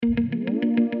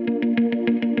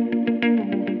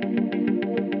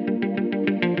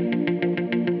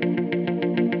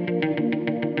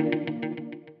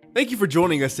Thank you for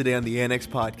joining us today on the Annex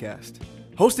Podcast,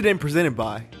 hosted and presented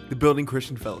by the Building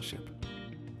Christian Fellowship.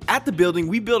 At the Building,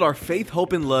 we build our faith,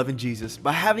 hope, and love in Jesus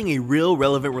by having a real,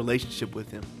 relevant relationship with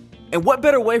Him. And what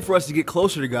better way for us to get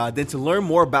closer to God than to learn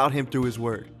more about Him through His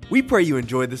Word? We pray you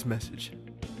enjoy this message.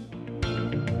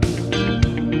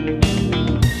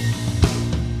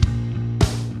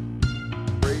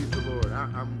 Praise the Lord.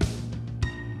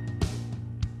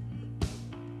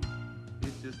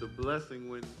 It's just a blessing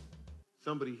when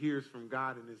somebody hears from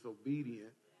God and is obedient.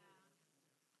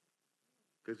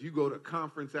 Because you go to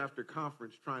conference after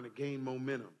conference trying to gain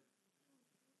momentum.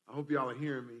 I hope y'all are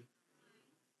hearing me.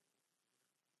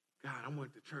 God, I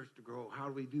want the church to grow. How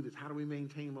do we do this? How do we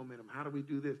maintain momentum? How do we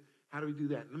do this? How do we do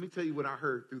that? Let me tell you what I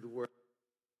heard through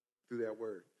that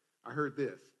word. I heard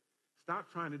this.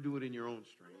 Stop trying to do it in your own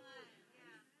strength.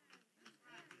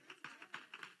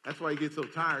 That's why you get so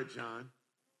tired, John,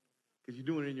 because you're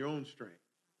doing it in your own strength.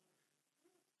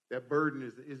 That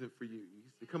burden isn't for you.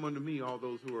 You say, come unto me, all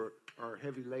those who are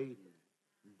heavy laden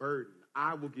and burdened.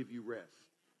 I will give you rest.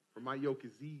 For my yoke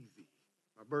is easy.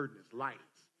 My burden is light.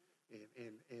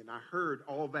 And I heard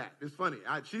all that. It's funny.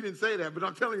 She didn't say that, but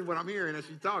I'm telling you what I'm hearing as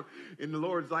she talked. And the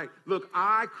Lord's like, look,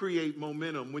 I create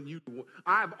momentum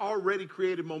I've already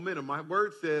created momentum. My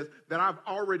word says that I've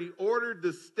already ordered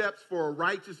the steps for a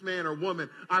righteous man or woman.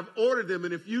 I've ordered them.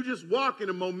 And if you just walk in,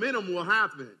 a momentum will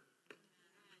happen.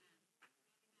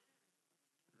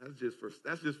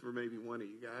 That's just for maybe one of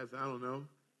you guys. I don't know.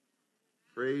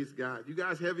 Praise God. You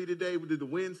guys heavy today? Did the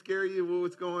wind scare you?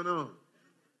 What's going on?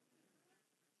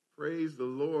 Praise the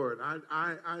Lord.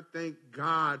 I thank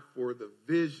God for the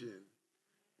vision.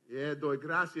 Doy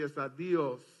gracias a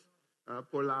Dios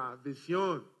por la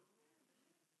visión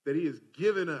that He has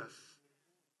given us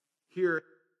here at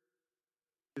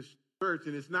this church.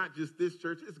 And it's not just this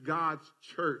church, it's God's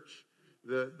church,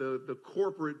 the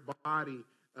corporate body.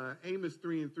 Amos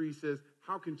 3:3 says,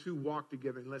 how can two walk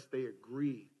together unless they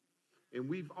agree? And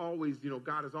we've always,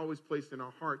 God has always placed in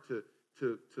our heart to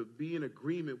be in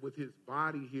agreement with His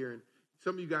body here. And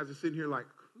some of you guys are sitting here like,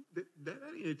 that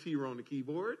ain't a T on the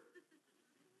keyboard.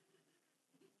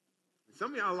 And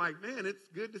some of y'all are like, man, it's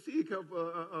good to see a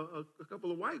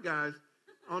couple of white guys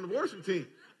on the worship team.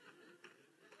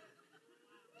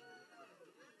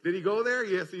 Did he go there?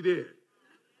 Yes, he did.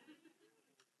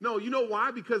 No, you know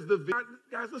why? Because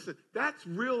guys, listen, that's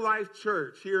real life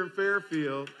church here in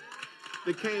Fairfield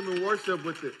that came and worshiped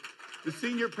with it. The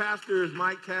senior pastor is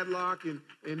Mike Tadlock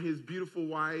and his beautiful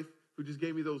wife, who just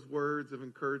gave me those words of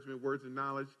encouragement, words of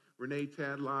knowledge, Renee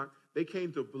Tadlock. They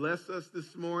came to bless us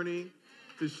this morning,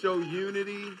 to show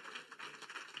unity.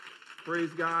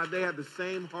 Praise God. They have the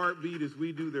same heartbeat as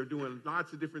we do. They're doing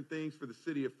lots of different things for the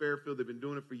city of Fairfield. They've been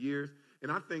doing it for years.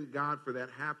 And I thank God for that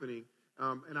happening.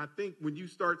 And I think when you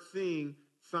start seeing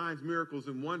signs, miracles,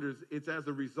 and wonders, it's as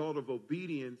a result of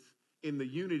obedience in the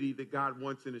unity that God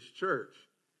wants in His church.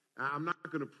 I'm not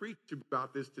going to preach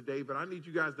about this today, but I need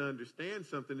you guys to understand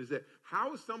something, is that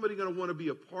how is somebody going to want to be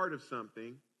a part of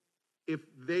something if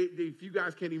you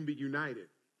guys can't even be united?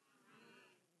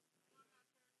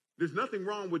 There's nothing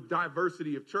wrong with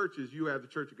diversity of churches. You have the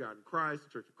Church of God in Christ, the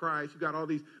Church of Christ, you got all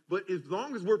these. But as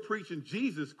long as we're preaching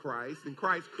Jesus Christ and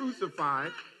Christ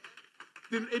crucified,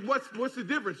 then what's the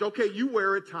difference? Okay, you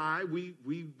wear a tie, we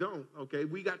don't. Okay,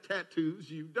 we got tattoos,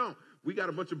 you don't. We got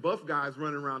a bunch of buff guys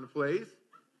running around the place.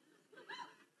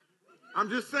 I'm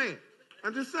just saying,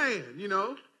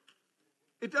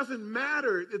 it doesn't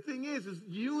matter. The thing is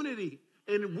unity.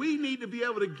 And we need to be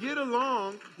able to get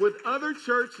along with other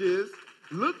churches,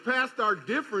 look past our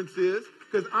differences,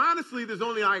 because honestly, there's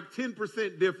only like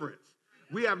 10% difference.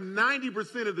 We have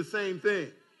 90% of the same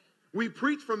thing. We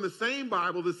preach from the same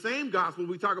Bible, the same gospel.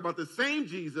 We talk about the same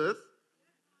Jesus.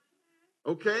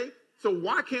 Okay? So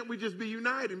why can't we just be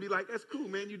united and be like, that's cool,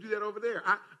 man, you do that over there.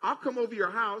 I'll come over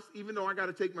your house even though I got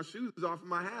to take my shoes off and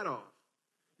my hat off.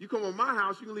 You come over my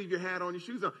house, you can leave your hat on, your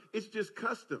shoes on. It's just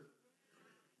custom.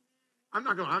 I'm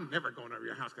never going over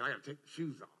your house because I got to take the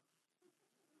shoes off.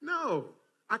 No.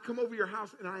 I come over your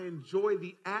house and I enjoy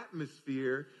the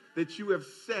atmosphere that you have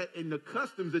set and the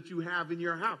customs that you have in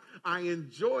your house. I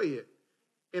enjoy it.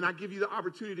 And I give you the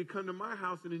opportunity to come to my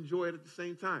house and enjoy it at the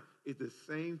same time. It's the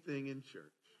same thing in church.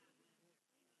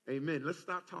 Amen. Let's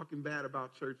stop talking bad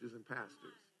about churches and pastors.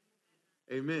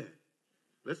 Amen.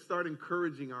 Let's start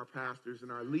encouraging our pastors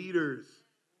and our leaders.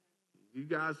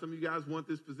 Some of you guys want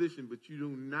this position, but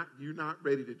you're not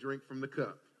ready to drink from the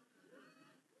cup.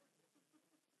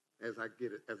 As I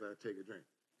take a drink.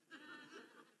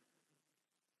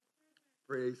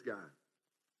 Praise God.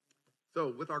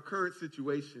 So, with our current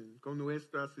situation, con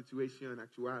nuestra situación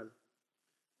actual,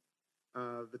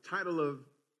 the title of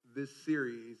this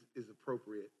series is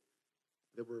appropriate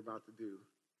that we're about to do.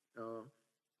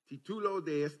 Título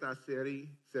de esta serie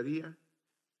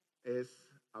es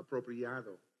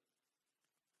apropiado.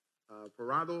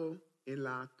 Parado en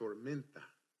la tormenta.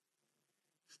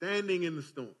 Standing in the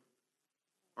storm.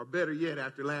 Or better yet,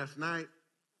 after last night,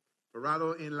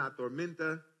 parado en la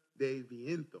tormenta de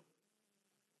viento.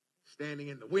 Standing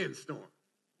in the windstorm.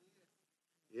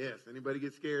 Yes, anybody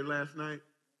get scared last night?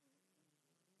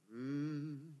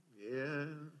 Yeah.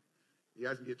 You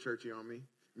guys can get churchy on me.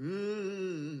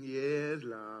 Yes,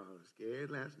 Lord. Scared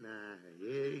last night.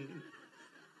 Yeah.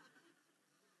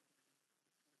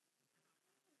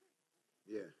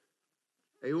 Yeah.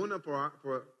 Hay una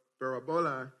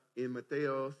parábola en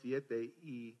Mateo 7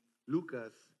 y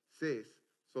Lucas 6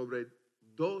 sobre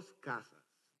dos casas.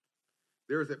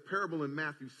 There is a parable in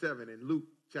Matthew 7 and Luke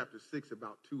chapter 6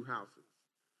 about two houses.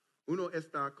 Uno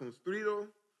está construido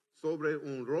sobre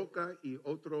una roca y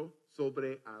otro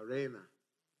sobre arena.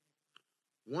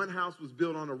 One house was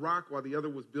built on a rock while the other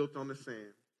was built on the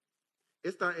sand.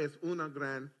 Esta es una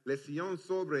gran lección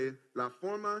sobre la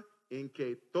forma en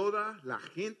que toda la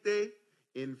gente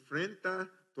enfrenta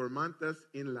tormentas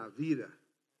en la vida.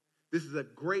 This is a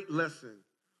great lesson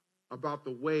about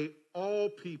the way all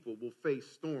people will face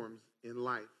storms in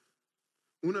life.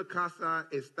 Una casa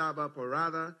estaba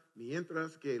parada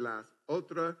mientras que la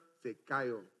otra se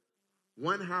cayó.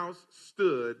 One house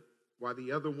stood while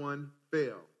the other one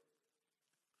fell.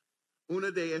 Una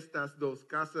de estas dos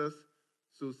casas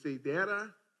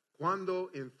sucederá cuando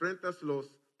enfrentas los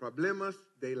problemas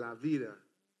de la vida.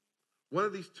 One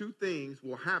of these two things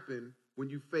will happen when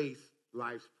you face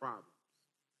life's problems.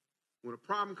 When a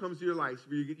problem comes to your life,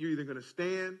 you're either going to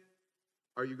stand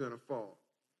or you're going to fall.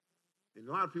 And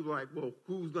a lot of people are like, well,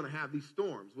 who's going to have these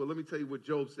storms? Well, let me tell you what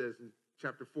Job says in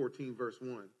chapter 14, verse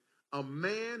 1. A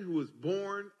man who is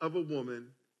born of a woman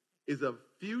is of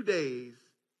few days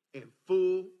and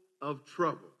full of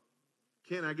trouble.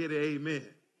 Can I get an amen?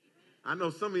 I know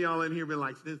some of y'all in here been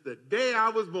like, since the day I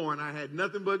was born, I had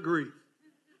nothing but grief.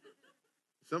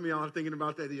 Some of y'all are thinking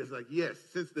about that. It's like, yes,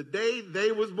 since the day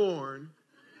they was born.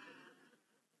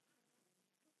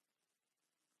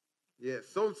 Yes,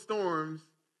 so storms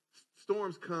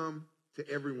come to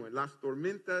everyone. Las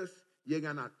tormentas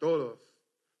llegan a todos.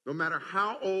 No matter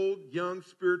how old, young,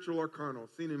 spiritual, or carnal,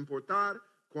 sin importar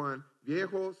cuán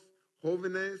viejos,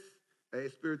 jóvenes,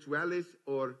 espirituales,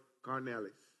 or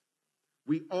carnales.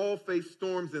 We all face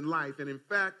storms in life, and in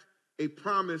fact, a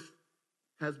promise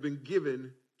has been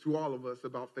given to all of us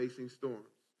about facing storms.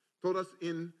 Todos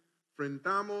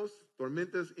enfrentamos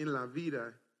tormentas en la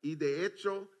vida, y de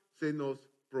hecho, se nos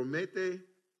promete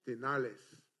tenerles.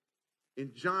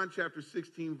 In John chapter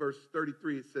 16, verse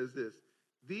 33, it says this,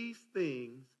 "These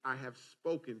things I have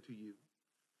spoken to you,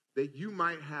 that you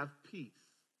might have peace.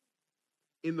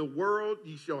 In the world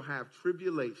ye shall have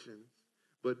tribulations,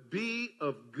 but be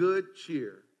of good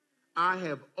cheer. I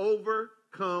have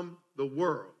overcome the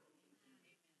world."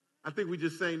 I think we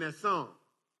just sang that song.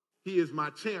 He is my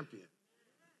champion.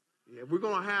 Yeah, we're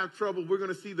going to have trouble. We're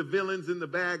going to see the villains and the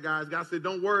bad guys. God said,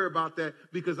 don't worry about that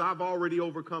because I've already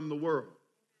overcome the world.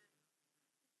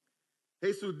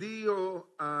 Jesús dijo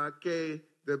que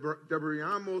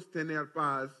deberíamos tener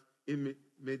paz en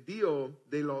medio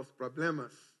de los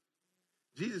problemas.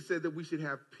 Jesus said that we should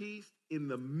have peace in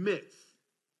the midst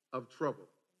of trouble.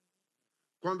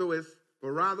 Cuando es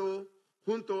parado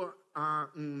junto a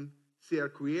un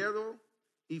circuito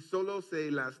y solo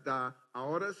se las da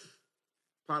horas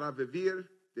para vivir,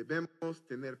 debemos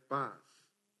tener paz.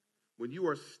 When you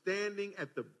are standing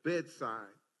at the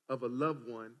bedside of a loved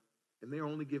one and they're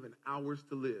only given hours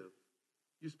to live,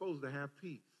 you're supposed to have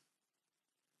peace.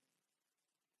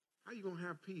 How are you going to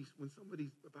have peace when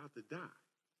somebody's about to die?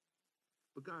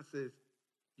 But God says,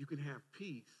 you can have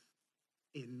peace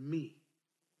in me.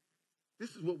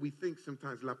 This is what we think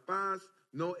sometimes. La paz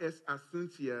no es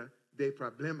ausencia de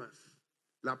problemas.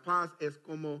 La paz es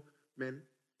como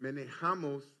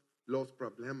manejamos los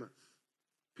problemas.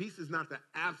 Peace is not the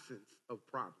absence of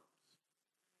problems.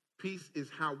 Peace is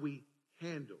how we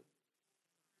handle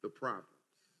the problems.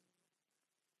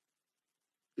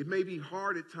 It may be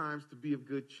hard at times to be of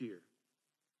good cheer.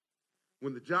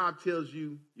 When the job tells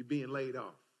you you're being laid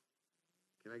off.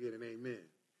 Can I get an amen?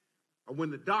 Or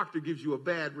when the doctor gives you a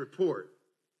bad report.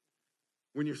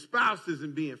 When your spouse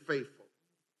isn't being faithful.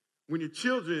 When your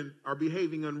children are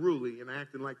behaving unruly and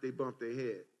acting like they bumped their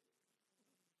head.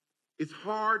 It's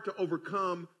hard to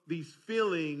overcome these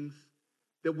feelings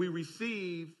that we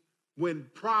receive when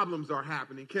problems are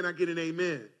happening. Can I get an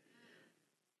amen?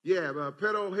 Yeah,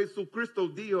 pero Jesucristo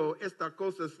dijo estas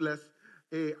cosas les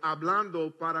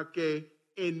hablando para que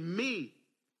en mí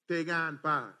tengan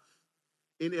paz.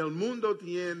 En el mundo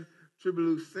tienen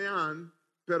tribulación,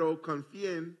 pero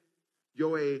confíen,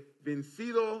 yo he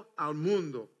vencido al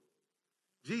mundo.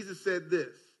 Jesus said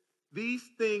this, these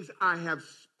things I have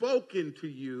spoken to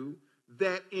you,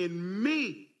 that in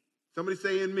me, somebody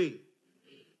say in me,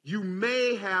 you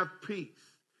may have peace.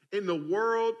 In the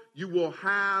world you will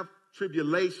have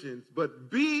tribulations,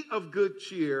 but be of good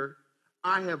cheer.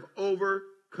 I have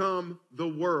overcome the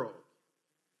world.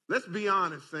 Let's be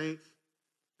honest, saints.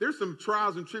 There's some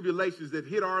trials and tribulations that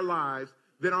hit our lives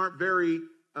that aren't very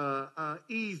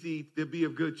easy to be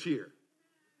of good cheer.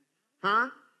 Huh?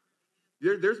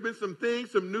 There's been some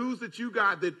things, some news that you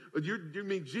got that, you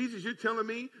mean, Jesus, you're telling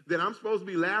me that I'm supposed to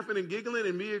be laughing and giggling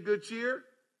and be of good cheer?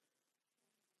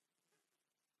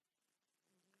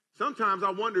 Sometimes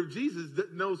I wonder if Jesus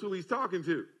knows who he's talking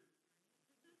to.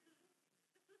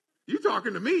 You're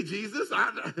talking to me, Jesus.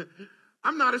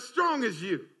 I'm not as strong as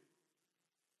you.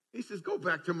 He says, go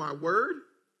back to my word.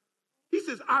 He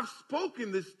says, I've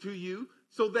spoken this to you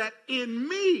so that in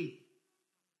me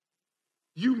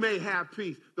you may have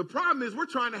peace. The problem is we're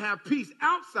trying to have peace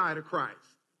outside of Christ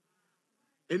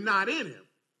and not in him.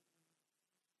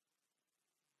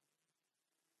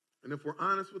 And if we're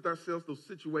honest with ourselves, those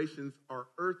situations are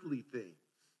earthly things,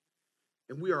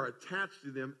 and we are attached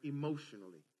to them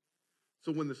emotionally.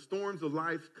 So when the storms of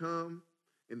life come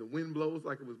and the wind blows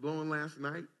like it was blowing last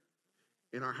night,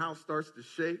 and our house starts to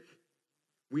shake,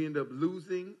 we end up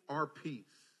losing our peace.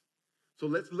 So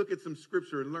let's look at some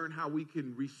scripture and learn how we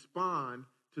can respond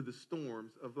to the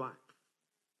storms of life.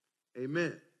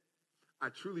 Amen. I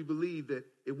truly believe that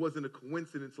it wasn't a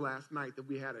coincidence last night that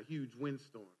we had a huge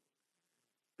windstorm,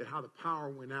 that how the power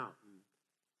went out.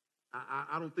 And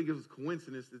I don't think it was a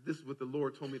coincidence that this is what the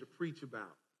Lord told me to preach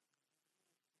about.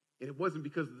 And it wasn't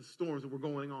because of the storms that were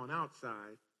going on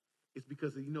outside. It's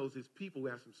because he knows his people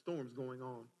have some storms going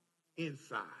on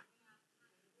inside.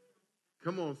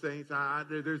 Come on, saints.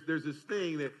 There's this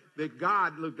thing that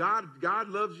God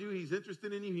loves you. He's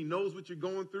interested in you. He knows what you're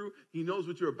going through. He knows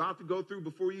what you're about to go through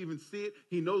before you even see it.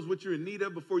 He knows what you're in need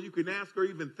of before you can ask or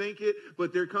even think it.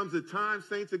 But there comes a time,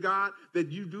 saints of God, that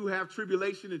you do have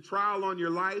tribulation and trial on your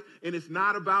life, and it's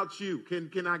not about you.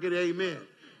 Can I get an amen?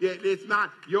 Yeah, it's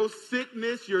not your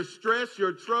sickness, your stress,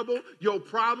 your trouble, your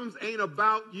problems ain't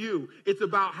about you. It's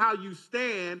about how you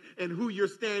stand and who you're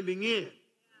standing in.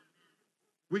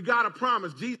 We got a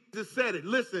promise. Jesus said it.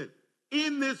 Listen,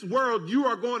 in this world, you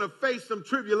are going to face some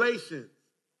tribulations.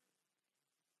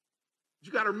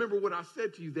 You got to remember what I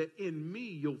said to you, that in me,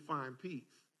 you'll find peace.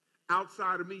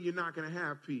 Outside of me, you're not going to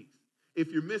have peace.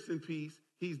 If you're missing peace,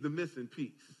 he's the missing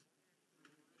piece.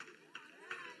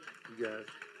 You guys.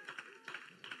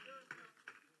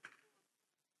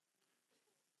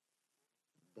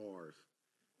 Bars.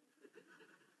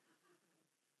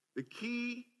 The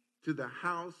key to the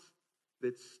house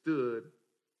that stood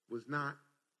was not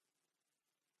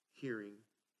hearing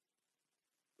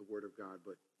the word of God,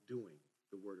 but doing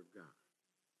the word of God.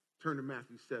 Turn to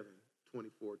Matthew 7,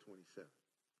 24, 27.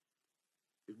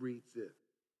 It reads this.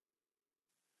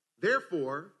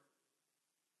 Therefore,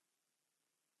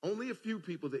 only a few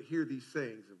people that hear these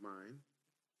sayings of mine.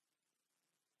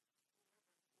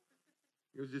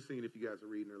 I was just thinking if you guys are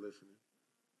reading or listening.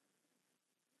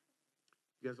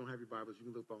 If you guys don't have your Bibles, you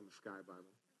can look on the Sky Bible.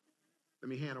 Let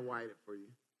me Hannah White it for you.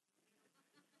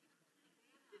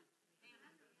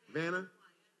 Vanna?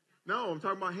 No, I'm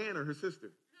talking about Hannah, her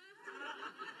sister.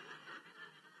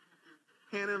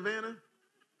 Hannah and Vanna?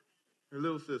 Her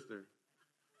little sister.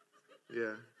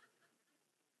 Yeah.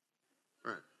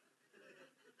 All right.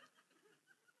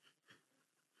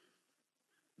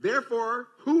 Therefore,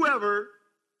 whoever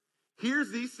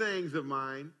hears these sayings of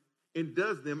mine and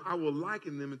does them, I will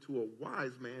liken them into a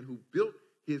wise man who built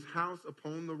his house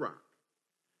upon the rock.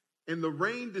 And the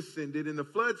rain descended, and the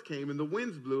floods came, and the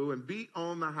winds blew and beat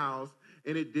on the house,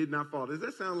 and it did not fall. Does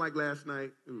that sound like last night?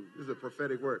 Ooh, this is a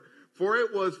prophetic word. For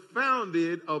it was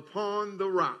founded upon the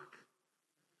rock.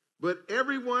 But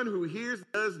everyone who hears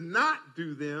does not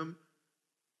do them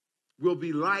will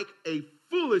be like a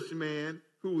foolish man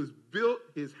who has built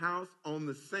his house on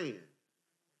the sand.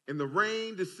 And the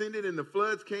rain descended, and the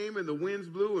floods came, and the winds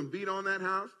blew and beat on that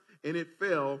house, and it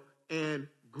fell, and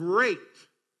great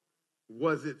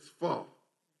was its fall.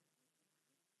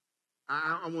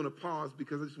 I want to pause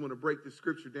because I just want to break the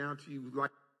scripture down to you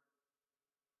like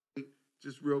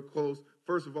just real close.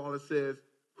 First of all, it says,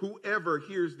 whoever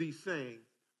hears these sayings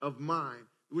of mine,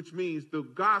 which means the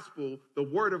gospel, the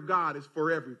word of God is for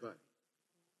everybody.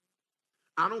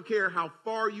 I don't care how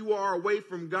far you are away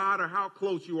from God or how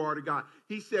close you are to God.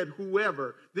 He said,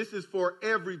 whoever, this is for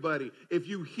everybody. If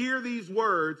you hear these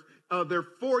words, they're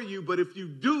for you, but if you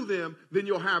do them, then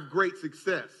you'll have great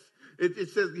success.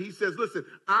 He says, listen,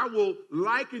 I will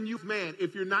liken you, man,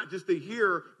 if you're not just a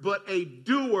hearer, but a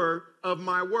doer of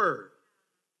my word.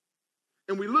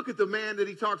 And we look at the man that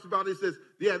he talks about, he says,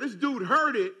 yeah, this dude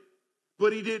heard it,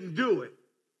 but he didn't do it.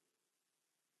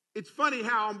 It's funny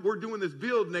how we're doing this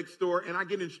build next door, and I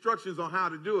get instructions on how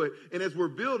to do it. And as we're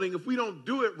building, if we don't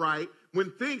do it right, when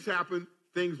things happen,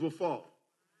 things will fall.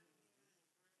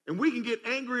 And we can get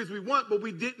angry as we want, but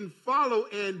we didn't follow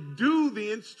and do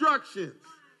the instructions.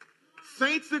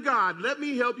 Saints of God, let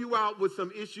me help you out with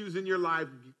some issues in your life.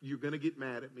 You're going to get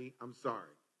mad at me. I'm sorry.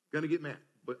 Going to get mad.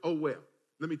 But oh well.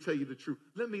 Let me tell you the truth.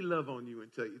 Let me love on you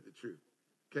and tell you the truth.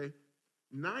 Okay?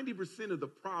 90% of the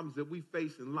problems that we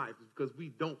face in life is because we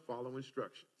don't follow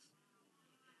instructions.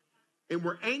 And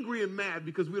we're angry and mad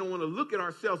because we don't want to look at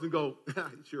ourselves and go,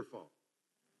 it's your fault.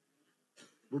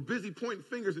 We're busy pointing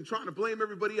fingers and trying to blame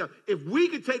everybody else. If we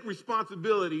could take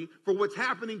responsibility for what's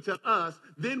happening to us,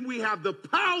 then we have the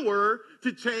power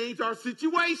to change our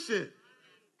situation.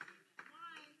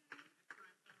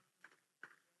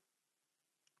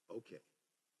 Okay.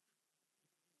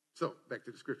 So, back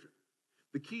to the scripture.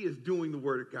 The key is doing the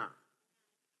word of God.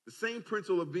 The same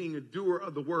principle of being a doer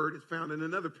of the word is found in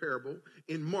another parable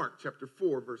in Mark chapter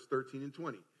 4, verse 13 and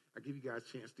 20. I'll give you guys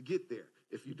a chance to get there.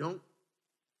 If you don't,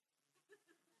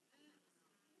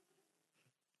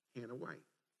 Hannah White.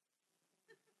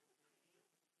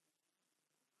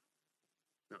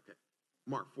 Okay.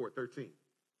 Mark 4:13.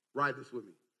 Write this with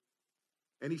me.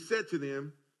 And he said to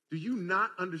them, do you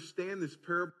not understand this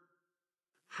parable?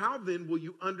 How then will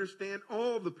you understand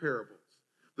all the parables?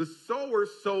 The sower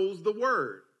sows the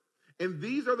word. And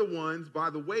these are the ones by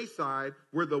the wayside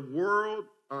where the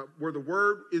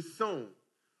word is sown.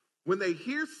 When they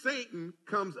hear, Satan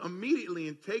comes immediately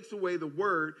and takes away the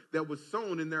word that was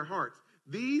sown in their hearts.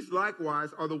 These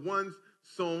likewise are the ones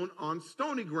sown on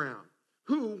stony ground,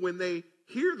 who, when they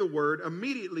hear the word,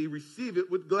 immediately receive it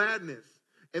with gladness.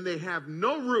 And they have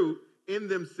no root in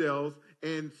themselves,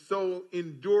 and so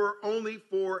endure only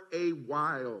for a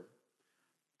while.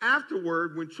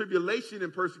 Afterward, when tribulation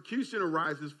and persecution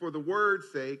arises for the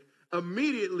word's sake,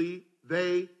 immediately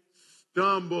they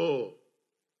stumble.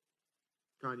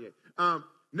 Kanye.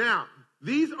 Now,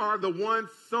 these are the ones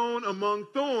sown among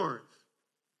thorns.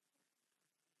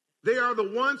 They are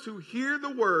the ones who hear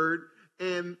the word,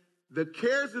 and the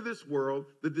cares of this world,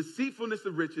 the deceitfulness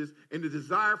of riches, and the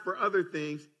desire for other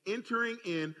things entering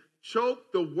in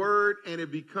choke the word, and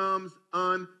it becomes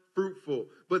unfruitful.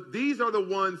 But these are the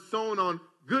ones sown on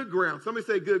good ground. Somebody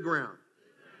say good ground.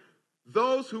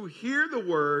 Those who hear the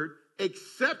word,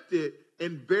 accept it,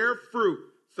 and bear fruit.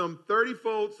 Some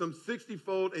 30-fold, some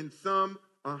 60-fold, and some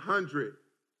 100.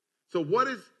 So what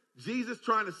is Jesus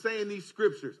trying to say in these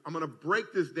scriptures? I'm going to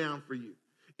break this down for you.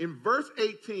 In verse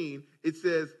 18, it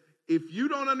says, if you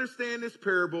don't understand this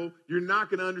parable, you're not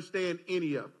going to understand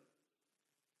any of it.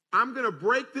 I'm going to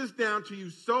break this down to you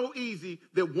so easy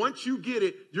that once you get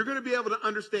it, you're going to be able to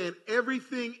understand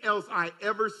everything else I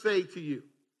ever say to you.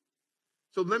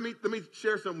 So let me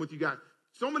share something with you guys.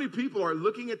 So many people are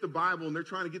looking at the Bible and they're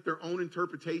trying to get their own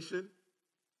interpretation.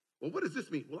 Well, what does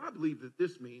this mean? Well, I believe that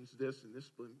this means this and this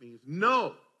means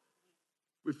no.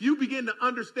 If you begin to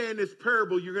understand this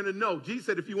parable, you're going to know. Jesus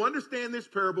said, if you understand this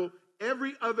parable,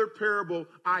 every other parable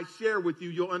I share with you,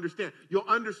 you'll understand. You'll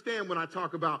understand when I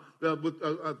talk about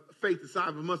faith the size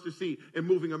of a mustard seed and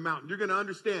moving a mountain. You're going to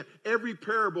understand every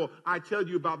parable I tell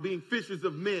you about being fishers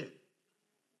of men.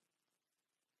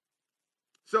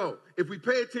 So, if we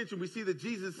pay attention, we see that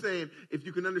Jesus is saying, if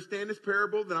you can understand this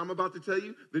parable that I'm about to tell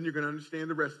you, then you're going to understand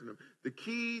the rest of them. The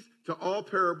keys to all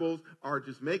parables are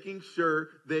just making sure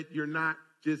that you're not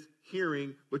just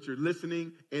hearing, but you're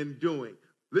listening and doing.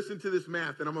 Listen to this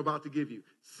math that I'm about to give you.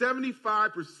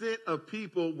 75% of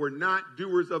people were not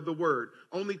doers of the word.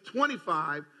 Only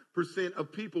 25%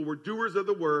 of people were doers of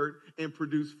the word and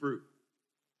produced fruit.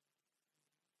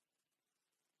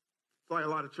 That's why a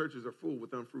lot of churches are full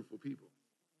with unfruitful people.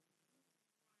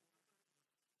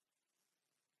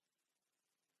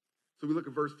 So we look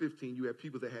at verse 15. You have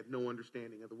people that had no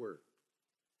understanding of the word.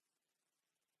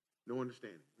 No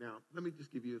understanding. Now, let me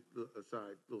just give you a little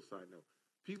side note.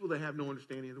 People that have no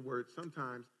understanding of the word,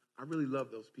 sometimes I really love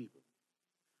those people.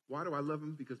 Why do I love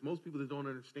them? Because most people that don't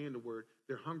understand the word,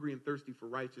 they're hungry and thirsty for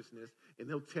righteousness, and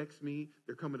they'll text me.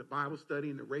 They're coming to Bible study,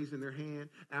 and they're raising their hand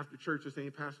after church. They're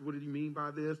saying, Pastor, what did you mean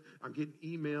by this? I'm getting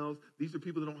emails. These are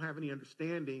people that don't have any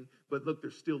understanding, but look,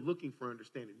 they're still looking for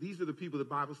understanding. These are the people the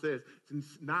Bible says,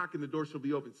 knock and the door shall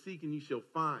be open, seek and you shall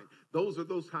find. Those are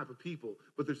those type of people.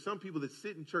 But there's some people that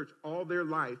sit in church all their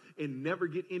life and never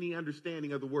get any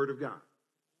understanding of the word of God.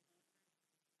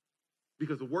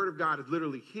 because the word of God is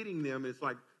literally hitting them. It's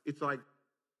like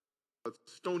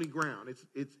stony ground.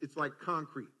 It's like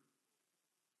concrete.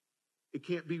 It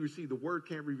can't be received. The word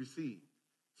can't be received.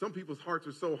 Some people's hearts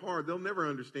are so hard, they'll never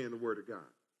understand the word of God.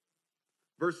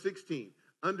 Verse 16,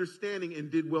 understanding and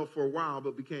did well for a while,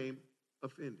 but became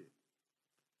offended.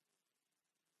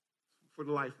 For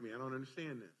the life of me, I don't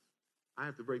understand this. I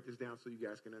have to break this down so you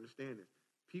guys can understand this.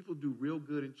 People do real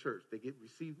good in church. They get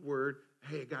received word.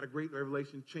 Hey, I got a great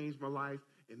revelation, changed my life.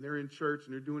 And they're in church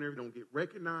and they're doing everything. Don't get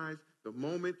recognized. The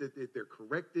moment that they're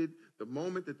corrected, the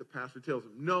moment that the pastor tells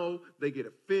them no, they get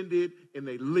offended and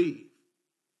they leave.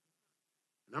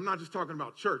 And I'm not just talking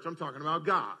about church. I'm talking about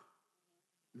God.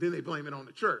 Then they blame it on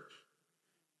the church.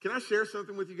 Can I share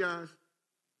something with you guys?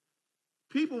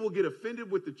 People will get offended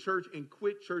with the church and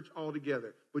quit church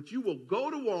altogether. But you will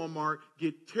go to Walmart,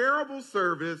 get terrible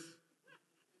service,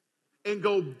 and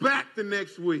go back the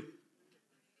next week.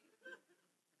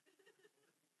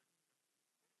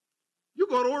 You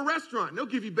go to a restaurant, and they'll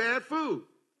give you bad food.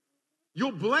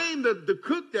 You'll blame the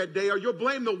cook that day, or you'll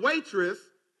blame the waitress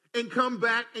and come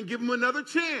back and give them another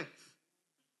chance.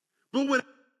 But when it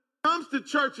comes to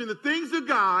church and the things of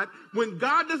God, when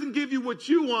God doesn't give you what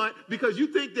you want because you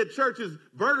think that church is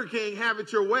Burger King, have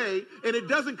it your way, and it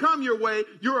doesn't come your way,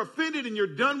 you're offended and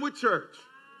you're done with church.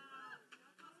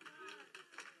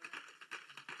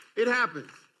 It happens.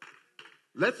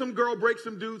 Let some girl break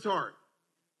some dude's heart.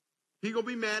 He's going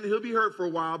to be mad and he'll be hurt for a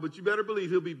while, but you better believe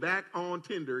he'll be back on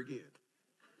Tinder again.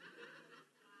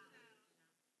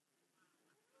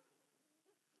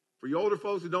 For you older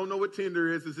folks who don't know what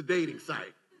Tinder is, it's a dating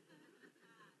site.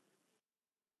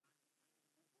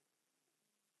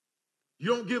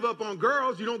 You don't give up on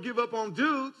girls, you don't give up on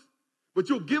dudes, but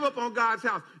you'll give up on God's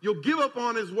house. You'll give up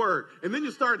on his word. And then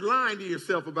you start lying to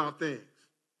yourself about things.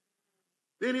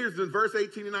 Then here's in verse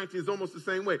 18 and 19, it's almost the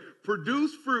same way.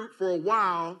 Produce fruit for a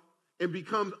while and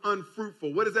becomes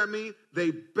unfruitful. What does that mean?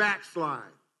 They backslide.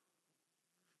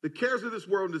 The cares of this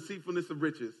world and deceitfulness of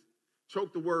riches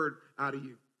choke the word out of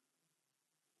you.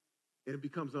 And it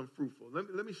becomes unfruitful.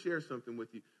 Let me share something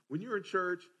with you. When you're in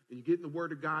church and you're getting the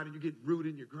word of God and you're getting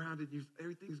rooted and you're grounded,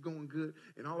 everything's going good,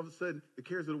 and all of a sudden the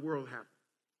cares of the world happen.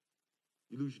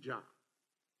 You lose your job.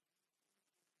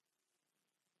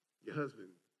 Your husband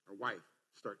or wife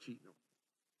start cheating on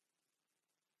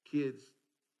you. Kids,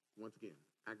 once again,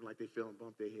 acting like they fell and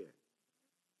bumped their head.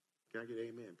 Can I get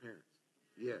amen, parents?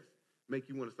 Yes. Make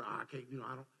you want to say, I can't,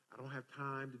 I don't have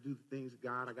time to do the things of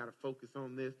God. I got to focus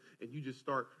on this. And you just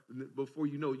start, before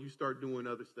you know it, you start doing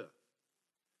other stuff.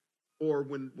 Or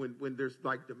when there's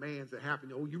like demands that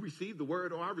happen, oh, you received the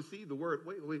word. Oh, I received the word.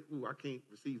 Wait, ooh, I can't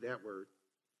receive that word.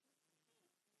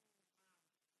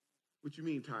 What you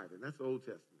mean tithing? That's the Old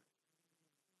Testament.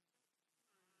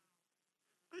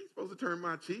 I ain't supposed to turn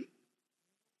my cheek.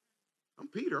 I'm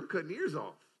Peter. I'm cutting ears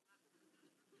off.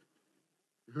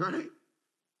 Right?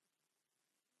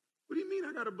 What do you mean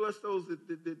I got to bless those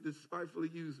that despitefully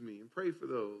use me and pray for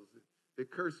those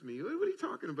that curse me? What are you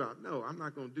talking about? No, I'm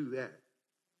not going to do that.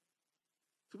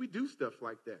 So we do stuff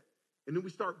like that. And then we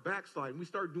start backsliding. We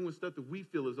start doing stuff that we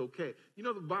feel is okay. You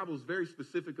know, the Bible is very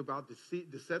specific about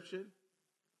deception.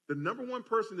 The number one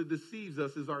person that deceives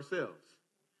us is ourselves.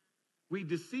 We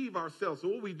deceive ourselves. So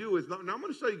what we do is, now I'm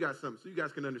going to show you guys something so you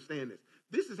guys can understand this.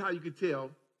 This is how you can tell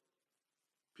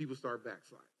people start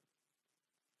backsliding.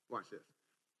 Watch this.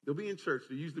 They'll be in church.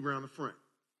 They're usually around the front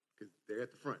because they're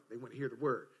at the front. They want to hear the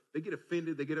word. They get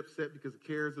offended. They get upset because of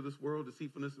cares of this world,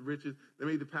 deceitfulness of riches. Then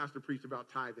maybe the pastor preached about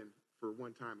tithing for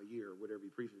one time a year or whatever he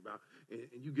preaches about,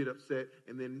 and you get upset,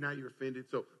 and then now you're offended.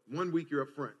 So 1 week you're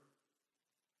up front.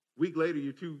 Week later,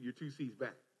 you're two seats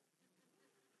back.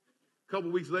 A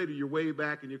couple weeks later, you're way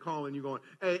back, and you're calling. You're going,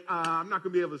 hey, I'm not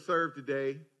going to be able to serve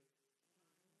today.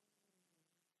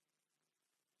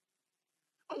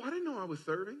 Oh, I didn't know I was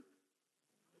serving.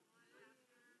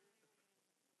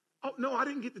 Oh, no, I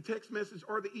didn't get the text message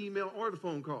or the email or the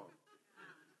phone call.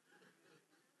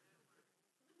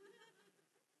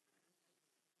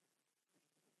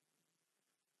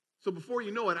 So before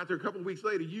you know it, after a couple of weeks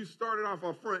later, you started off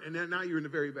front, and then now you're in the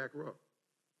very back row.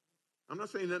 I'm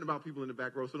not saying nothing about people in the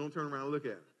back row, so don't turn around and look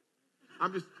at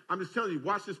them. I'm just telling you,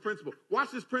 watch this principle. Watch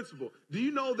this principle. Do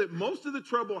you know that most of the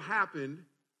trouble happened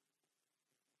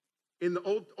in the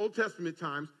Old Testament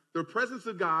times? The presence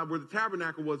of God, where the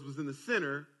tabernacle was in the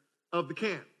center of the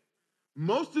camp.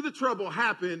 Most of the trouble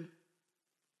happened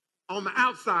on the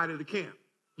outside of the camp.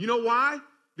 You know why?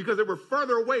 Because they were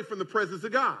further away from the presence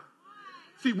of God.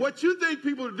 See, what you think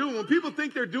people are doing, when people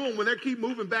think they're doing, when they keep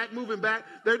moving back,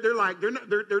 they're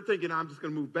thinking, I'm just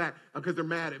going to move back because they're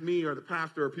mad at me or the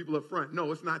pastor or people up front.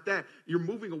 No, it's not that. You're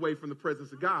moving away from the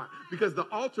presence of God because the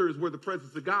altar is where the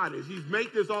presence of God is. He's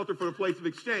made this altar for the place of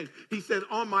exchange. He said,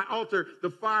 on my altar, the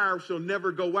fire shall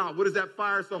never go out. What is that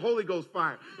fire? It's the Holy Ghost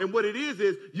fire. And what it is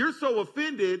you're so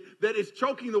offended that it's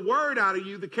choking the word out of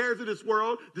you, the cares of this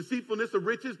world, deceitfulness of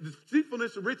riches.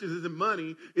 Deceitfulness of riches isn't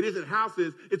money. It isn't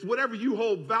houses. It's whatever you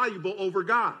hold valuable over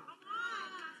God.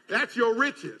 That's your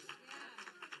riches.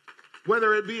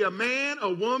 Whether it be a man,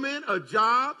 a woman, a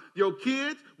job, your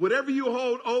kids, whatever you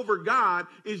hold over God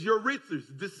is your riches,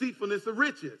 deceitfulness of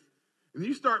riches. And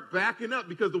you start backing up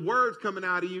because the word's coming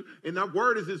out of you, and that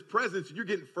word is his presence. You're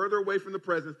getting further away from the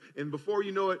presence, and before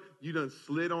you know it, you done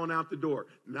slid on out the door.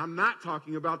 And I'm not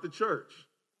talking about the church.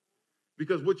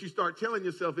 Because what you start telling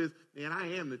yourself is, man,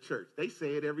 I am the church. They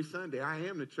say it every Sunday. I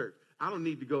am the church. I don't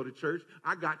need to go to church.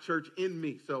 I got church in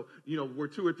me. So, where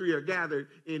 2 or 3 are gathered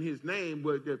in his name,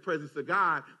 where the presence of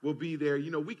God will be there.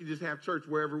 We can just have church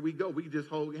wherever we go. We can just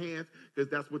hold hands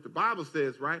because that's what the Bible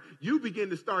says, right? You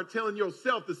begin to start telling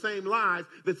yourself the same lies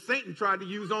that Satan tried to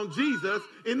use on Jesus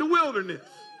in the wilderness.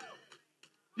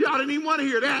 Y'all didn't even want to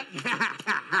hear that.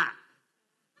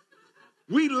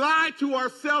 We lie to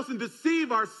ourselves and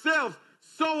deceive ourselves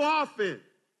so often.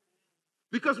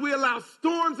 Because we allow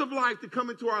storms of life to come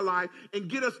into our life and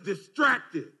get us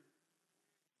distracted.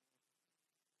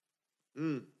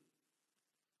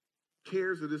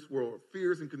 Cares of this world,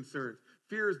 fears and concerns.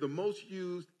 Fear is the most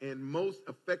used and most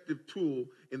effective tool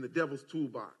in the devil's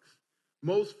toolbox.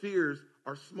 Most fears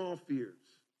are small fears.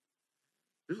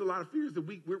 There's a lot of fears that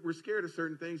we're scared of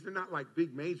certain things. They're not like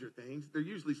big major things. They're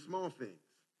usually small things.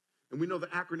 And we know the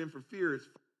acronym for fear is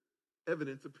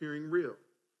evidence appearing real.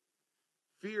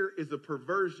 Fear is a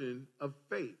perversion of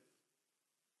faith.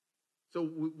 So,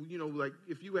 like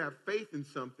if you have faith in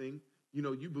something, you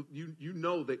know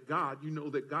that God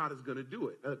is going to do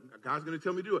it. God's going to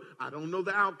tell me to do it. I don't know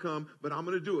the outcome, but I'm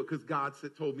going to do it because God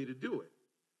told me to do it.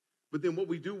 But then what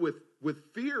we do with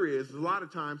fear is a lot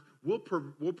of times we'll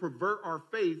pervert our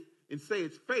faith and say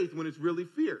it's faith when it's really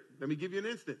fear. Let me give you an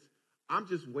instance. I'm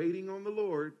just waiting on the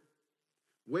Lord.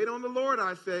 Wait on the Lord,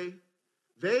 I say.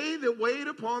 They that wait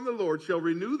upon the Lord shall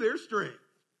renew their strength.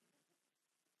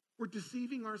 We're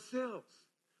deceiving ourselves.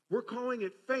 We're calling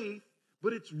it faith,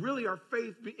 but it's really our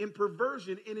faith in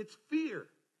perversion, and it's fear.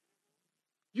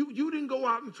 You didn't go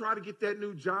out and try to get that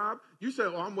new job. You said,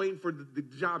 I'm waiting for the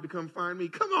job to come find me.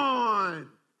 Come on.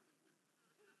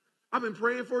 I've been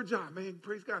praying for a job, man.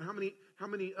 Praise God. How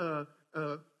many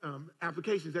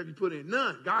applications have you put in?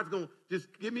 None. God's going to just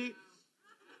give me.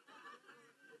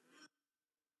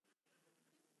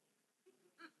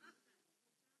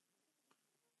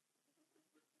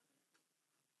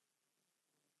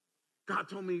 God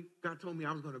told me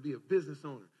I was going to be a business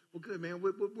owner. Well, good, man.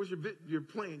 What's your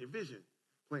plan, your vision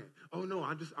plan? Oh, no,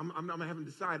 I haven't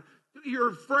decided.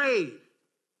 You're afraid.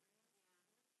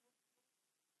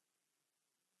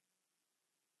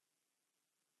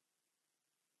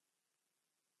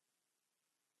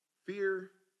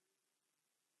 Fear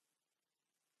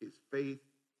is faith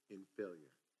in failure.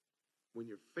 When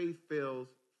your faith fails,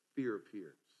 fear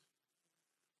appears.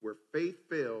 Where faith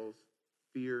fails,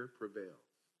 fear prevails.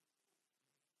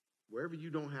 Wherever you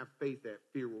don't have faith, that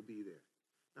fear will be there.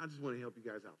 And I just want to help you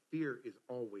guys out. Fear is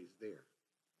always there.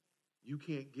 You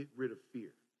can't get rid of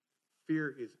fear.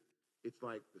 Fear it's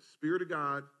like the Spirit of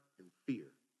God and fear.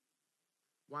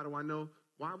 Why do I know?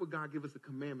 Why would God give us a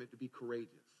commandment to be courageous?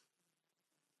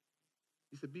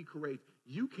 He said, be courageous.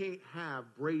 You can't have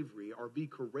bravery or be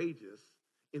courageous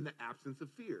in the absence of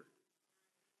fear.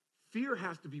 Fear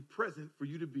has to be present for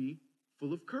you to be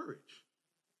full of courage.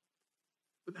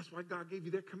 But that's why God gave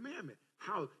you that commandment.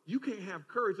 How you can't have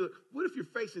courage. What if you're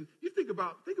facing, think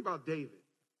about David.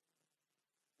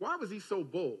 Why was he so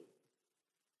bold?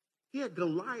 He had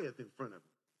Goliath in front of him.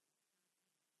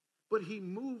 But he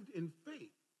moved in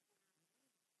faith.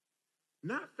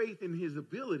 Not faith in his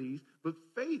abilities, but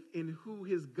faith in who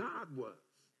his God was.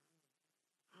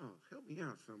 Oh, help me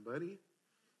out, somebody.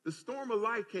 The storm of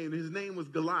life came, his name was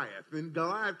Goliath. And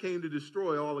Goliath came to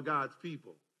destroy all of God's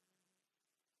people.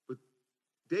 But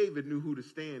David knew who to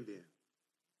stand in.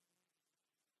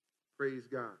 Praise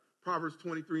God. Proverbs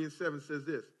 23:7 says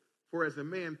this, for as a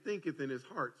man thinketh in his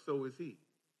heart, so is he.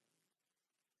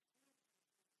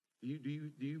 Do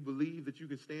you believe that you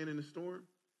can stand in a storm?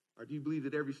 Or do you believe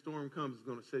that every storm comes is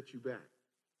going to set you back?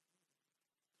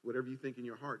 Whatever you think in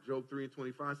your heart. Job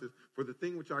 3:25 says, for the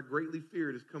thing which I greatly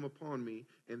feared is come upon me,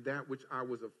 and that which I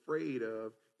was afraid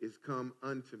of is come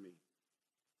unto me.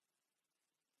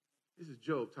 This is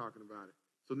Job talking about it.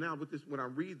 So now with this, when I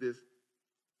read this,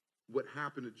 what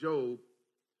happened to Job,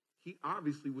 he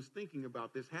obviously was thinking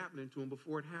about this happening to him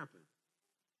before it happened.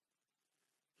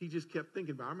 He just kept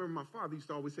thinking about it. I remember my father used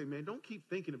to always say, man, don't keep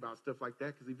thinking about stuff like that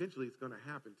because eventually it's going to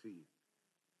happen to you.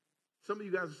 Some of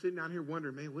you guys are sitting out here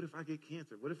wondering, man, what if I get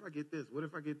cancer? What if I get this? What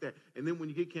if I get that? And then when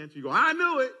you get cancer, you go, I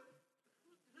knew it.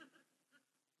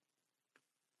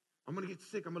 I'm going to get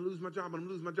sick. I'm going to lose my job. I'm going to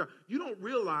lose my job. You don't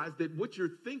realize that what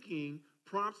you're thinking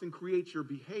prompts and creates your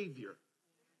behavior.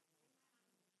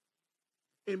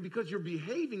 And because you're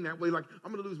behaving that way, like,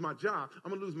 I'm going to lose my job,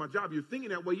 I'm going to lose my job, you're thinking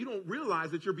that way, you don't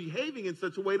realize that you're behaving in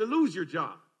such a way to lose your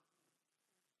job.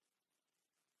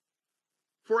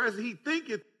 For as he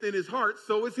thinketh in his heart,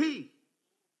 so is he.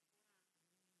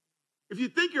 If you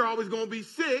think you're always going to be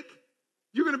sick,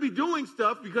 you're going to be doing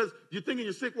stuff because you're thinking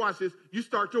you're sick. Watch this. You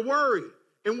start to worry.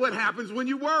 And what happens when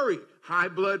you worry? High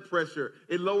blood pressure.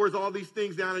 It lowers all these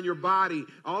things down in your body.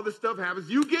 All this stuff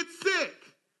happens. You get sick.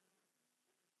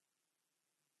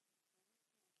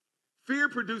 Fear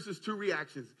produces two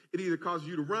reactions. It either causes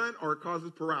you to run or it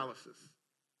causes paralysis.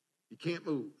 You can't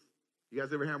move. You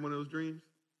guys ever have one of those dreams?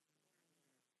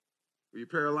 Where you're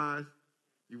paralyzed?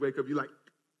 You wake up, you're like,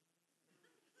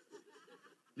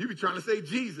 you be trying to say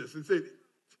Jesus and say,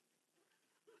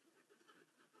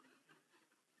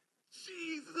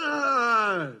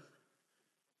 Jesus.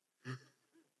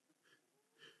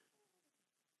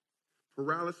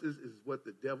 Paralysis is what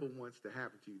the devil wants to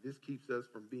happen to you. This keeps us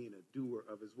from being a doer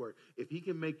of his word. If he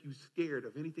can make you scared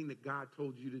of anything that God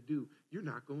told you to do, you're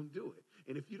not going to do it.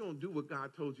 And if you don't do what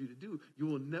God told you to do, you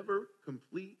will never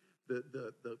complete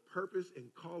the purpose and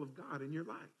call of God in your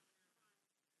life.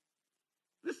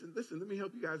 Listen, let me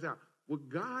help you guys out. What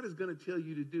God is going to tell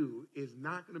you to do is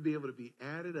not going to be able to be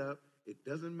added up. It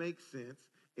doesn't make sense.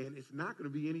 And it's not going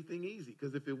to be anything easy.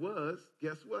 Because if it was,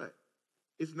 guess what?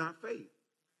 It's not faith.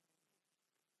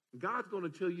 God's going to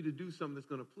tell you to do something that's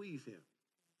going to please him.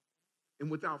 And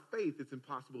without faith, it's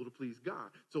impossible to please God.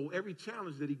 So every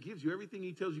challenge that he gives you, everything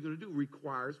he tells you you're going to do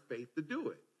requires faith to do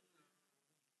it.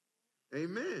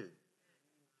 Amen.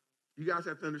 You guys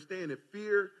have to understand that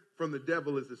fear from the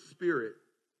devil is a spirit.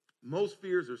 Most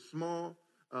fears are small,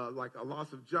 like a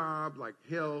loss of job, like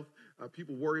health.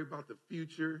 People worry about the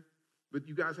future. But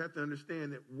you guys have to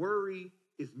understand that worry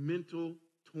is mental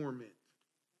torment.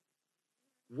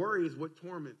 Worry is what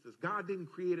torments us. God didn't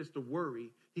create us to worry.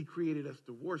 He created us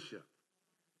to worship.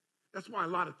 That's why a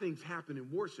lot of things happen in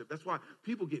worship. That's why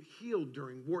people get healed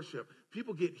during worship.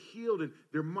 People get healed and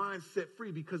their minds set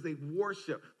free because they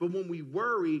worship. But when we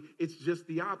worry, it's just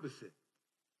the opposite.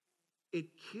 It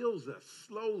kills us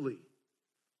slowly.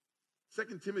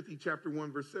 2 Timothy chapter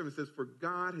 1, verse 7 says, for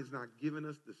God has not given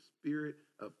us the spirit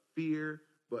of fear,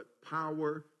 but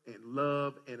power and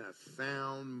love and a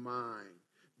sound mind.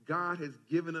 God has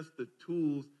given us the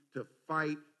tools to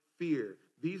fight fear.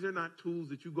 These are not tools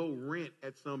that you go rent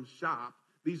at some shop.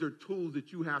 These are tools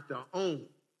that you have to own.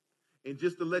 And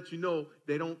just to let you know,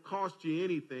 they don't cost you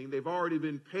anything. They've already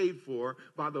been paid for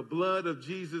by the blood of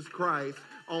Jesus Christ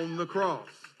on the cross.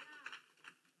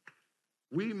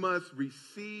 We must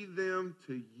receive them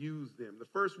to use them. The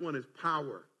first one is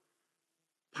power.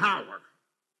 Power.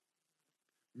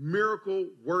 Miracle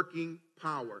working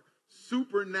power.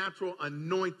 Supernatural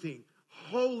anointing.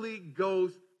 Holy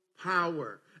Ghost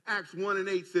power. Acts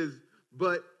 1:8 says,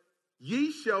 but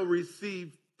ye shall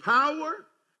receive power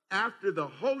after the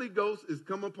Holy Ghost is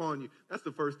come upon you. That's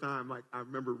the first time like I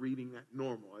remember reading that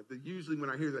normal. Usually when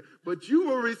I hear that, but you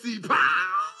will receive power.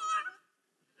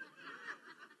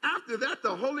 After that,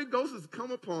 the Holy Ghost has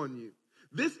come upon you.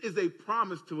 This is a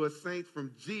promise to us saints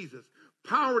from Jesus.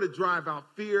 Power to drive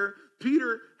out fear.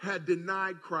 Peter had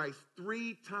denied Christ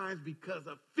 3 times because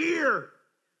of fear.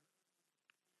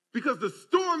 Because the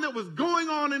storm that was going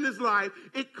on in his life,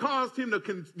 it caused him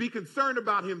to be concerned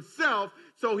about himself.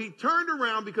 So he turned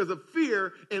around because of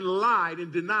fear and lied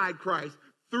and denied Christ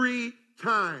 3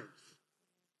 times.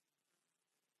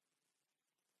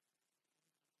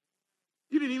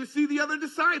 You didn't even see the other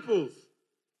disciples.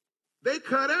 They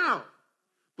cut out.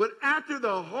 But after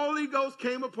the Holy Ghost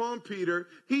came upon Peter,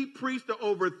 he preached to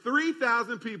over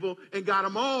 3,000 people and got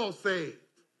them all saved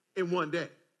in one day.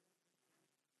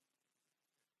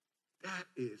 That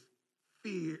is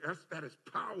fear. That is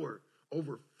power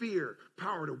over fear,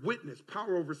 power to witness,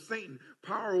 power over Satan,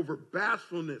 power over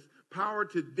bashfulness, power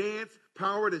to dance,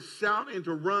 power to shout and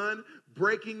to run,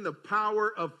 breaking the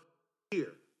power of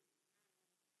fear.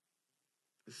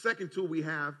 The second tool we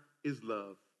have is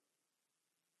love.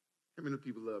 How many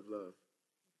people love love?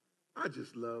 I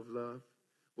just love love.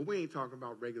 But we ain't talking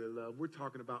about regular love. We're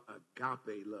talking about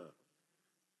agape love.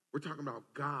 We're talking about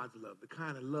God's love, the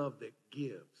kind of love that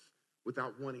gives.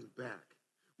 without wanting back.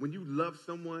 When you love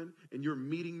someone and you're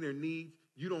meeting their needs,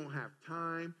 you don't have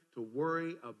time to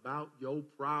worry about your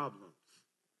problems.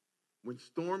 When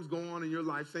storms go on in your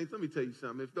life, saints, let me tell you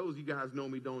something. If those of you guys know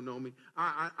me, don't know me,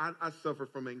 I suffer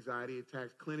from anxiety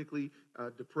attacks, clinically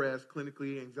depressed,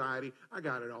 clinically anxiety. I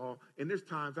got it all. And there's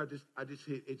times it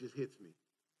just hits me.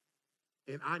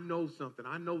 And I know something.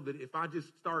 I know that if I just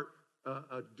start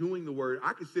doing the word,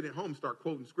 I can sit at home and start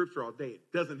quoting scripture all day.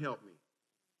 It doesn't help me.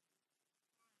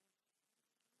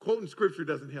 Quoting scripture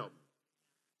doesn't help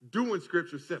me. Doing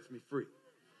scripture sets me free.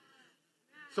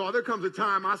 So there comes a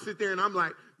time I sit there and I'm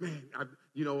like, man,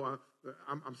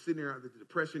 I'm sitting there, the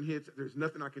depression hits, there's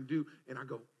nothing I can do, and I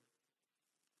go,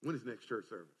 when is next church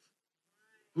service?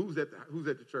 Who's at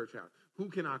the church house? Who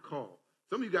can I call?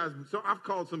 Some of you guys, so I've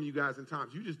called some of you guys in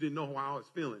times. You just didn't know how I was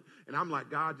feeling. And I'm like,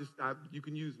 God, you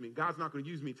can use me. God's not going to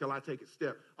use me until I take a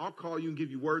step. I'll call you and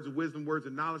give you words of wisdom, words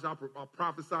of knowledge. I'll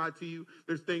prophesy to you.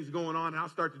 There's things going on, and I'll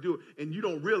start to do it. And you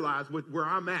don't realize where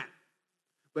I'm at.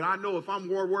 But I know if I'm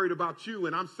more worried about you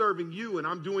and I'm serving you and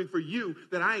I'm doing for you,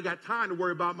 that I ain't got time to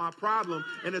worry about my problem.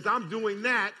 And as I'm doing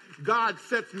that, God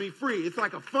sets me free. It's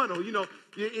like a funnel,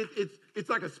 it's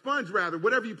like a sponge rather.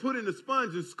 Whatever you put in the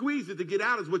sponge and squeeze it to get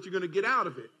out is what you're going to get out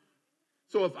of it.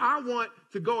 So if I want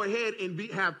to go ahead and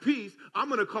have peace, I'm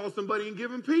going to call somebody and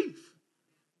give them peace.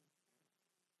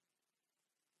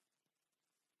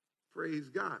 Praise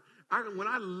God. When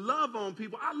I love on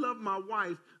people, I love my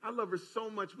wife. I love her so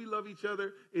much. We love each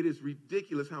other. It is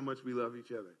ridiculous how much we love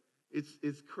each other.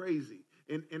 It's crazy.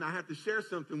 And I have to share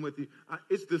something with you.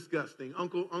 It's disgusting.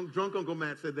 Drunk Uncle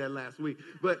Matt said that last week.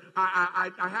 But I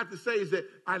have to say is that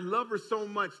I love her so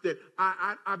much that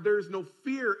there's no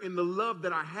fear in the love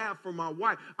that I have for my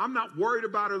wife. I'm not worried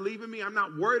about her leaving me. I'm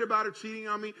not worried about her cheating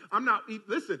on me. I'm not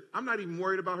even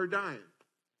worried about her dying.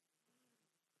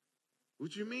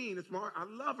 What you mean? I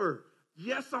love her.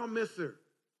 Yes, I'll miss her.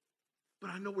 But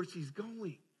I know where she's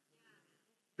going.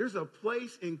 There's a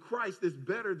place in Christ that's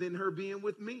better than her being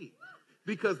with me.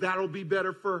 Because that'll be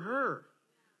better for her.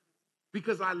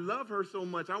 Because I love her so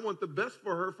much. I want the best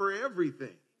for her for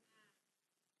everything.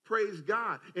 Praise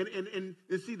God. And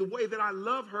see, the way that I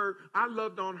love her, I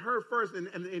loved on her first.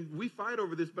 And we fight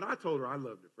over this, but I told her I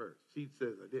loved her first. She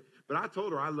says I did. But I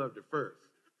told her I loved her first.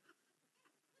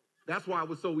 That's why it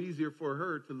was so easier for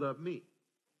her to love me.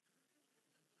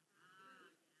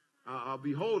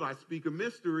 Behold, I speak a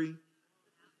mystery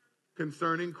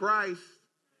concerning Christ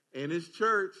and his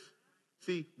church.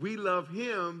 See, we love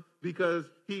him because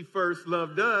he first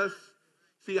loved us.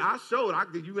 See, you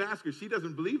ask her, she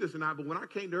doesn't believe this or not, but when I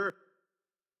came to her,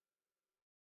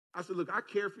 I said, look, I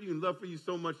care for you and love for you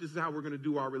so much. This is how we're going to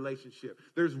do our relationship.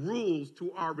 There's rules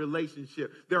to our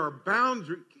relationship. There are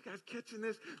boundaries. You guys catching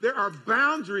this? There are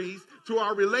boundaries to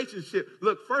our relationship.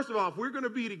 Look, first of all, if we're going to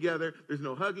be together, there's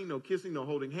no hugging, no kissing, no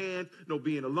holding hands, no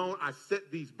being alone. I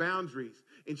set these boundaries,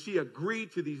 and she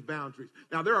agreed to these boundaries.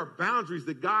 Now, there are boundaries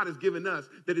that God has given us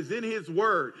that is in his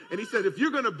word. And he said, if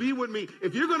you're going to be with me,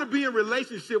 if you're going to be in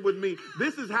relationship with me,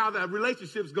 this is how that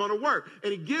relationship is going to work.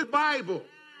 And he gives the Bible.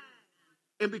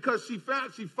 And because she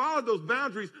followed those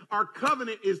boundaries, our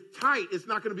covenant is tight. It's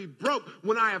not going to be broke.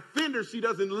 When I offend her, she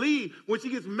doesn't leave. When she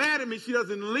gets mad at me, she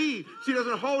doesn't leave. She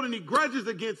doesn't hold any grudges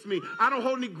against me. I don't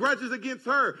hold any grudges against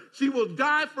her. She will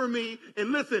die for me.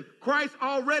 And listen, Christ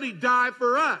already died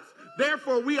for us.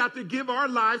 Therefore, we have to give our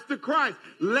lives to Christ.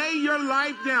 Lay your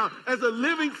life down as a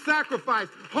living sacrifice,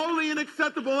 holy and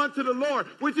acceptable unto the Lord,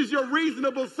 which is your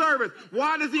reasonable service.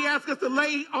 Why does he ask us to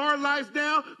lay our lives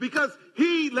down? Because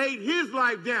he laid his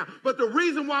life down. But the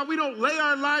reason why we don't lay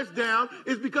our lives down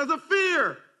is because of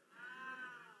fear.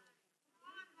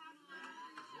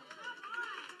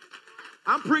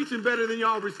 I'm preaching better than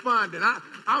y'all responding.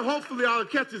 I'm hopefully y'all are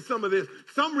catching some of this.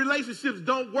 Some relationships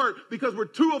don't work because we're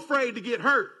too afraid to get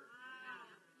hurt.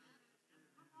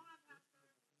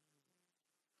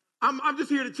 I'm just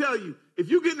here to tell you,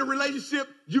 if you get in a relationship,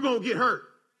 you're going to get hurt.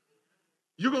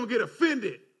 You're going to get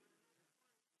offended.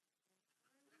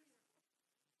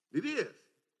 It is.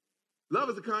 Love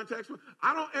is a contact sport.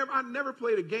 I never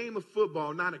played a game of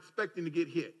football not expecting to get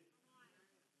hit.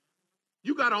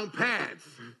 You got on pads,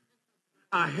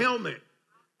 a helmet.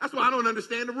 That's why I don't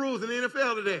understand the rules in the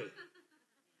NFL today.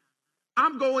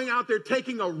 I'm going out there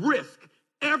taking a risk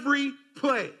every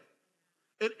play.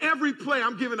 And every play,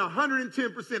 I'm giving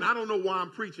 110%. I don't know why I'm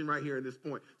preaching right here at this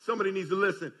point. Somebody needs to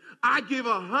listen. I give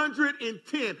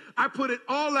 110. I put it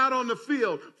all out on the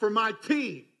field for my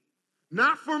team.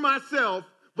 Not for myself,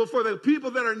 but for the people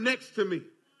that are next to me.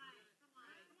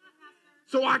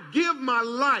 So I give my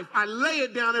life. I lay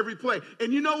it down every play.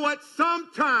 And you know what?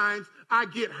 Sometimes I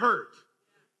get hurt.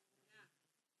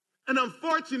 And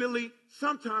unfortunately,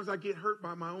 sometimes I get hurt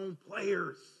by my own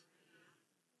players.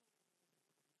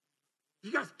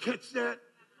 You guys catch that?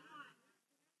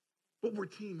 But we're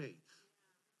teammates.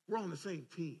 We're on the same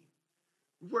team.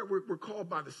 We're called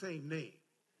by the same name.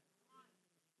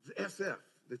 It's SF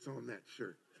that's on that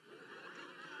shirt.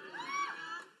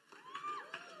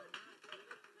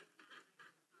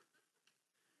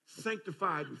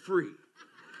 Sanctified and free.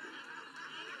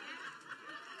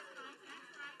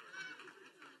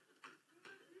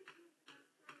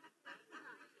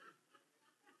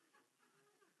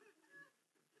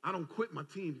 I don't quit my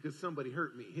team because somebody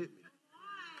hurt me, hit me.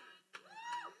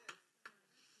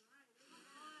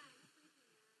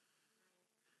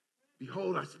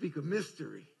 Behold, I speak a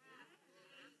mystery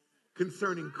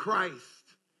concerning Christ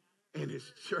and his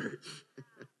church.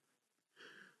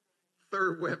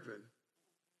 Third weapon.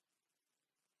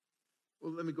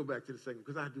 Well, let me go back to the second,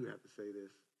 because I do have to say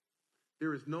this.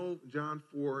 There is no, John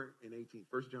 4 and 18,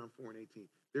 1 John 4 and 18,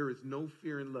 there is no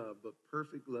fear in love, but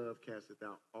perfect love casteth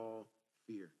out all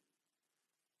fear.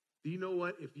 Do you know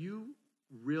what? If you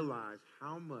realize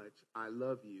how much I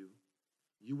love you,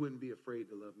 you wouldn't be afraid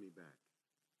to love me back.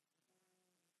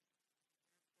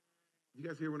 You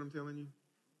guys hear what I'm telling you?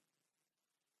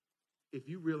 If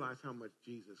you realize how much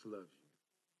Jesus loves you,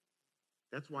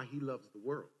 that's why he loves the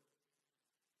world.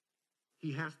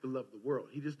 He has to love the world.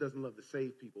 He just doesn't love the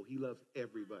saved people. He loves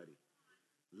everybody.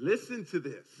 Listen to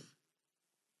this.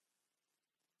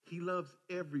 He loves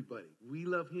everybody. We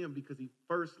love him because he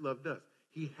first loved us.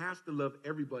 He has to love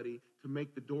everybody to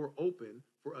make the door open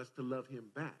for us to love him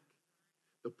back.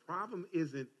 The problem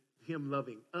isn't him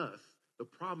loving us. The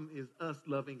problem is us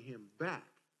loving him back,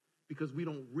 because we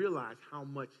don't realize how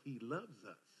much he loves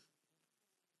us.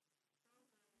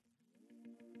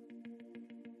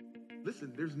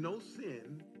 Listen, there's no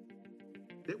sin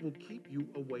that will keep you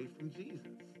away from Jesus.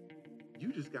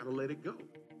 You just got to let it go.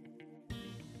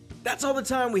 That's all the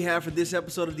time we have for this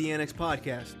episode of the Annex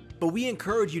Podcast. But we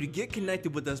encourage you to get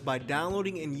connected with us by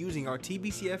downloading and using our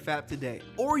TBCF app today.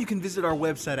 Or you can visit our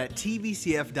website at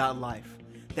tbcf.life.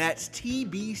 That's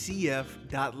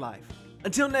tbcf.life.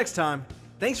 Until next time,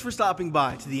 thanks for stopping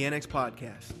by to the Annex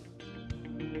Podcast.